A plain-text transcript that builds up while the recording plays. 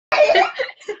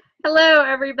Hello,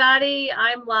 everybody.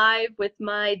 I'm live with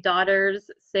my daughters,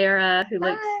 Sarah, who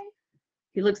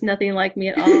looks nothing like me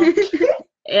at all,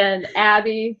 and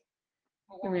Abby.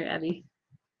 Come here, Abby.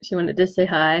 She wanted to say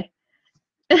hi.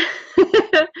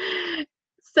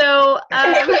 So,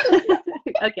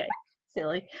 okay,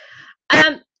 silly.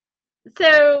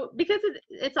 So because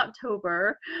it's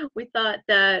October, we thought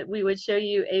that we would show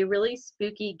you a really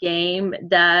spooky game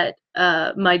that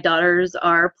my daughters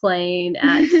are playing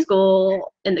at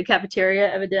school in the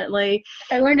cafeteria, evidently.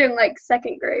 I learned it in like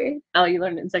second grade. Oh, you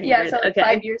learned it in second grade? grade? Yeah, so like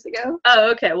 5 years ago.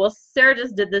 Oh, okay. Well, Sarah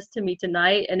just did this to me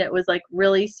tonight, and it was like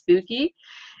really spooky.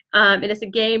 And it's a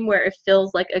game where it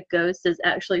feels like a ghost is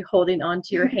actually holding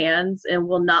onto your hands and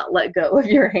will not let go of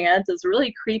your hands. It's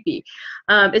really creepy.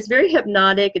 It's very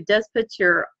hypnotic. It does put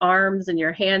your arms and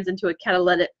your hands into a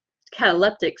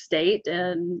cataleptic state,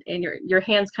 and your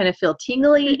hands kind of feel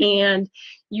tingly, and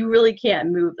you really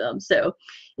can't move them. So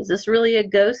is this really a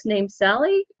ghost named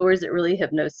Sally, or is it really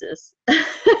hypnosis?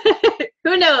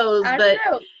 Who knows? I don't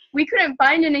know. We couldn't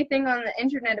find anything on the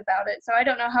internet about it, so I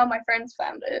don't know how my friends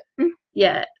found it.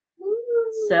 Yeah.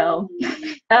 So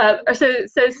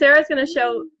Sarah's going to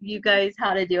show you guys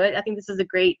how to do it. I think this is a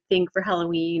great thing for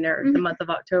Halloween or the month of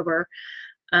October.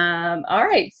 All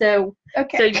right, so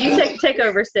you take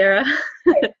over, Sarah.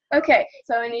 Okay,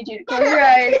 so I need you to close your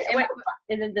eyes.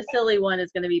 And then the silly one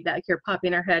is going to be back here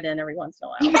popping her head in every once in a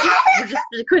while.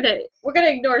 We're going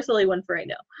to ignore silly one for right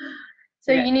now.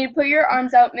 So you need to put your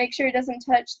arms out, make sure it doesn't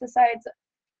touch the sides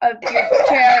of your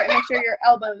chair, and make sure your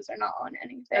elbows are not on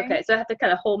anything. Okay, so I have to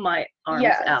kind of hold my arms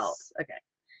out. Okay.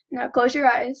 Now close your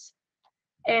eyes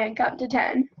and count to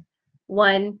 10.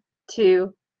 1,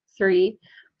 2, 3,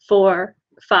 4,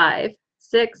 5,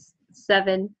 6,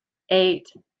 7,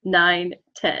 8, 9,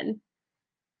 10.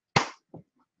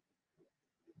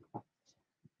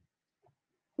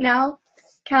 Now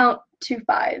count to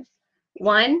 5.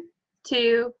 1,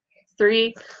 2,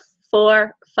 3,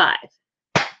 4, 5.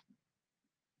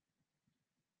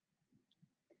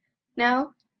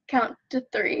 Now count to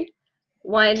 3.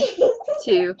 1,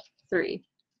 2, 3.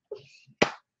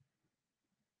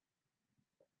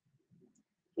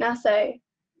 Now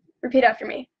repeat after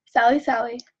me. Sally,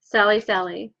 Sally. Sally,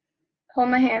 Sally. Hold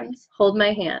my hands. Hold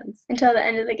my hands. Until the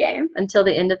end of the game. Until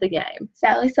the end of the game.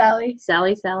 Sally, Sally.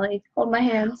 Sally, Sally. Hold my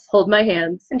hands. Hold my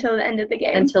hands. Until the end of the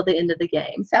game. Until the end of the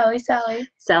game. Sally, Sally.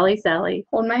 Sally, Sally.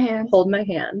 Hold my hands. Hold my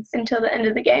hands. Until the end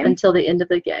of the game. Until the end of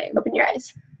the game. Open your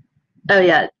eyes. Oh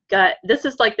yeah, God, this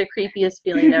is like the creepiest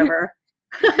feeling ever.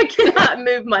 I cannot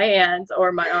move my hands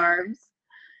or my arms.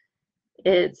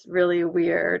 It's really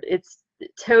weird. It's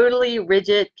totally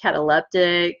rigid,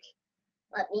 cataleptic.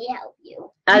 Let me help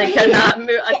you. I cannot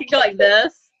move. I can go like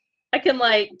this. I can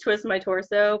like twist my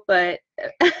torso, but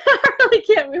I really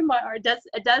can't move my arm.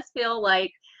 It does feel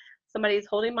like somebody's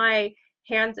holding my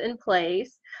hands in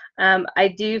place. I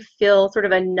do feel sort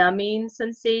of a numbing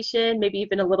sensation, maybe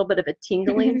even a little bit of a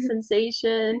tingling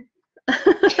sensation.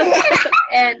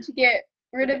 And to get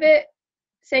rid of it,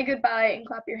 say goodbye and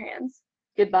clap your hands.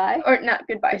 Goodbye? Or not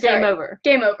goodbye. Game over.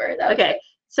 Game over. Okay.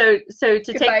 So to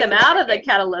goodbye take them out of the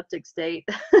cataleptic state,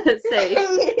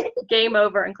 say game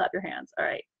over and clap your hands. All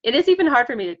right. It is even hard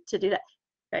for me to do that.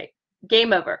 Right.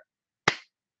 Game over.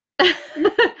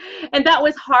 And that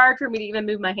was hard for me to even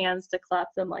move my hands to clap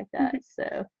them like that.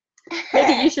 So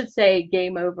maybe you should say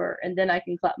game over and then I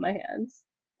can clap my hands.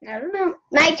 I don't know.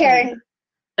 My turn.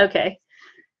 Okay.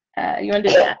 You want to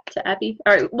do that to Abby?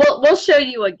 All right. We'll show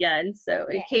you again. So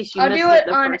in case you I'll missed do it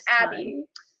the on first Abby.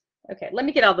 time. Okay. Let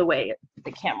me get out of the way of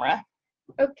the camera.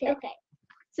 Okay. Okay.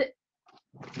 Sit.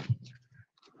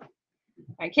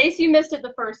 In case you missed it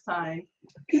the first time.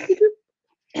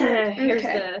 Here's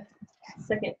the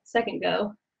second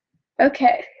go.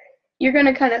 Okay. You're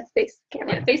gonna kind of face the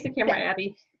camera. Yeah, face the camera,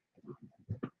 Abby.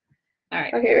 All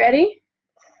right. Okay, ready?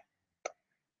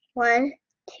 1,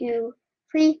 2,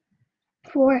 3,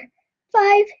 4,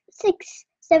 5, 6,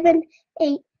 7,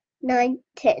 8, 9,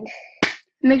 10.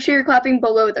 Make sure you're clapping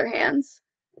below their hands.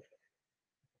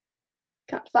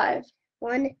 Count 5.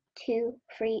 1, 2,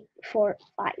 3, 4,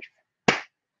 5.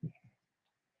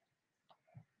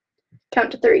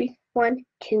 Count to 3. 1,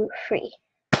 2, 3.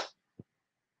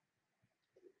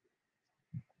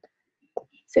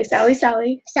 Say Sally,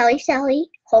 Sally. Sally, Sally,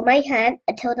 hold my hand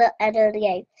until the end of the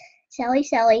game. Sally,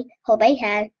 Sally, hold my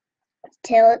hand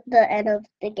till the end of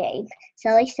the game.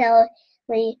 Sally,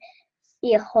 Sally,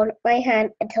 you hold my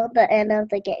hand until the end of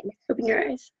the game. Open your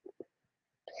eyes.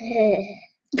 Feel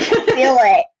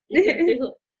it.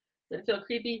 Does it feel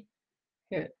creepy?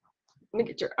 Here, let me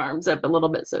get your arms up a little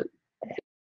bit. So,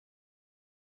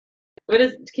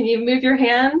 can you move your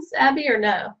hands, Abby, or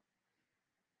no?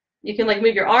 You can like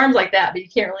move your arms like that, but you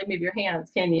can't really move your hands,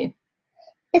 can you?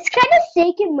 It's kind of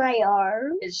shaking my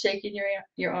arm. It's shaking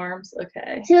your arms.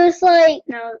 Okay. So it's like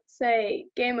Now say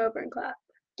game over and clap.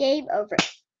 game over.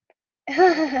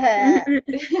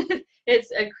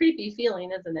 It's a creepy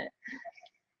feeling, isn't it?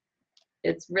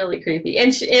 It's really creepy,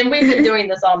 and we've been doing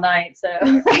this all night. So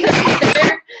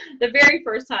the very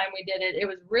first time we did it, it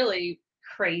was really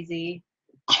crazy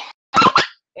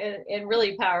and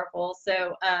really powerful.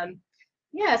 So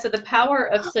yeah. So the power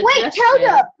of suggestion. Wait, tell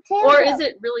them. Or is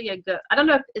it really a ghost? I don't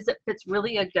know if it's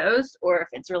really a ghost or if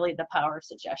it's really the power of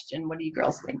suggestion. What do you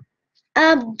girls think?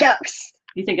 Ghost.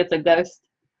 You think it's a ghost?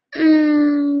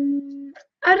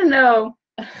 I don't know.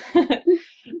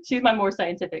 She's my more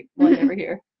scientific one over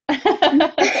here.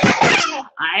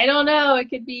 I don't know. It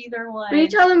could be either one. Will you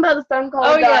tell them about the phone call?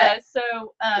 Oh we got? yeah. So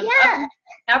Yeah.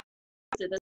 after this